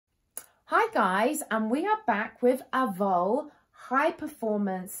Hi guys, and we are back with Avoalre high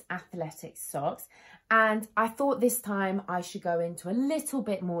performance athletic socks, and I thought this time I should go into a little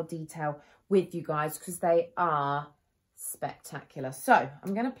bit more detail with you guys because they are spectacular. So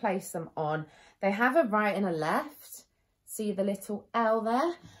I'm going to place them on. They have a right and a left. See the little L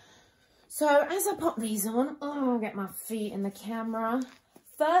there? So as I pop these on, I'll get my feet in the camera.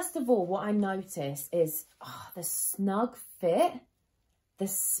 First of all, what I notice is the snug fit, the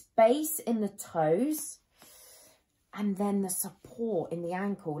space in the toes, and then the support in the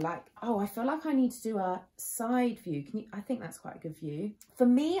ankle. Like, I feel like I need to do a side view. I think that's quite a good view. For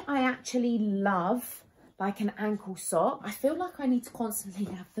me, I actually love like an ankle sock. I feel like I need to constantly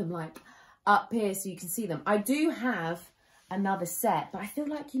have them like up here so you can see them. I do have another set, but I feel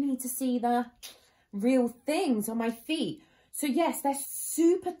like you need to see the real things on my feet. So yes, they're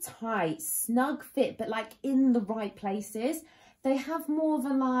super tight, snug fit, but like in the right places. They have more of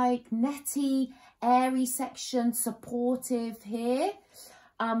a like netty, airy section, supportive here.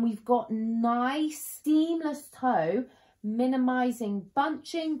 We've got nice seamless toe, minimizing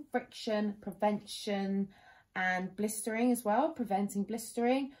bunching, friction, prevention, and blistering as well, preventing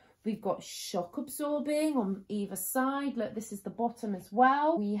blistering. We've got shock absorbing on either side. Look, this is the bottom as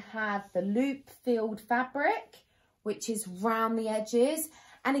well. We have the loop filled fabric, which is round the edges.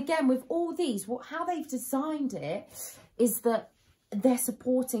 And again, with all these, how they've designed it is that they're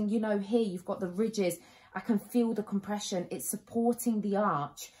supporting, you know, here you've got the ridges. I can feel the compression. It's supporting the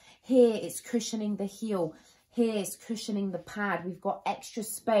arch. Here it's cushioning the heel. Here it's cushioning the pad. We've got extra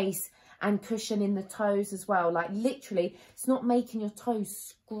space and cushion in the toes as well. Like literally, it's not making your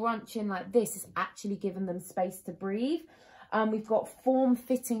toes scrunching like this. It's actually giving them space to breathe. We've got form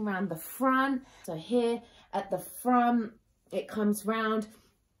fitting around the front. So here at the front, it comes round.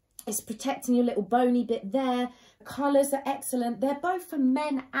 It's protecting your little bony bit there. Colours are excellent. They're both for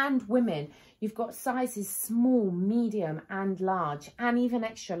men and women. You've got sizes small, medium and large, and even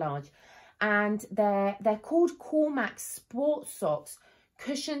extra large. And they're called Cormac Sport Socks,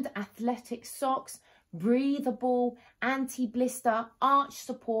 cushioned athletic socks, breathable, anti-blister, arch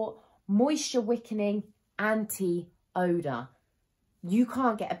support, moisture wicking, anti-odour. You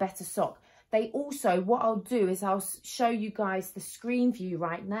can't get a better sock. They also, what I'll do is I'll show you guys the screen view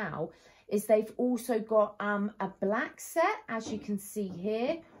right now, is they've also got a black set, as you can see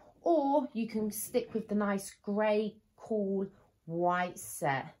here, or you can stick with the nice grey, cool, white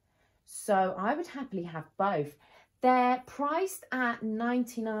set. So I would happily have both. They're priced at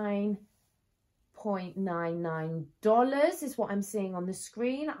 $99.99 is what I'm seeing on the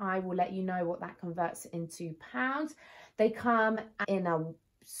screen. I will let you know what that converts into pounds. They come in a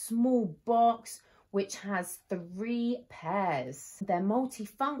small box which has 3 pairs. They're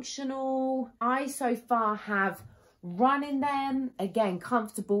multifunctional. I so far have run in them. Again,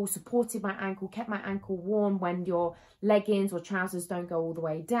 comfortable, supported my ankle, kept my ankle warm when your leggings or trousers don't go all the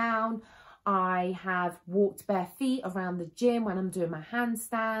way down. I have walked bare feet around the gym when I'm doing my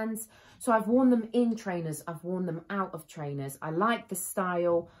handstands. So I've worn them in trainers. I've worn them out of trainers. I like the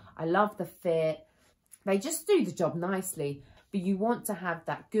style. I love the fit. They just do the job nicely. But you want to have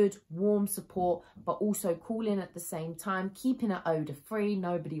that good warm support, but also cooling at the same time, keeping it odour free.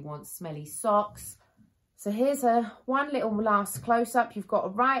 Nobody wants smelly socks. So here's one little last close up. You've got a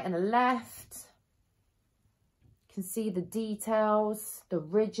right and a left. You can see the details, the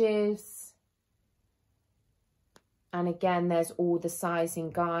ridges. And again, there's all the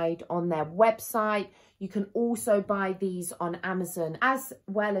sizing guide on their website. You can also buy these on Amazon as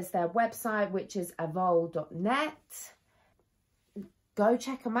well as their website, which is avoalre.net. Go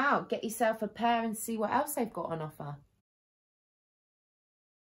check them out. Get yourself a pair and see what else they've got on offer.